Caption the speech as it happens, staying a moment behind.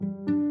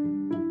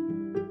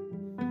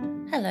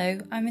Hello,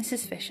 I'm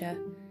Mrs. Fisher.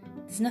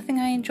 There's nothing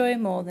I enjoy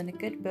more than a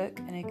good book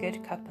and a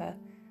good cuppa,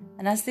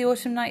 and as the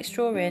autumn nights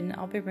draw in,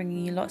 I'll be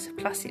bringing you lots of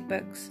classic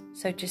books,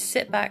 so just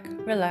sit back,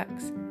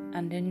 relax,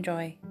 and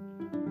enjoy.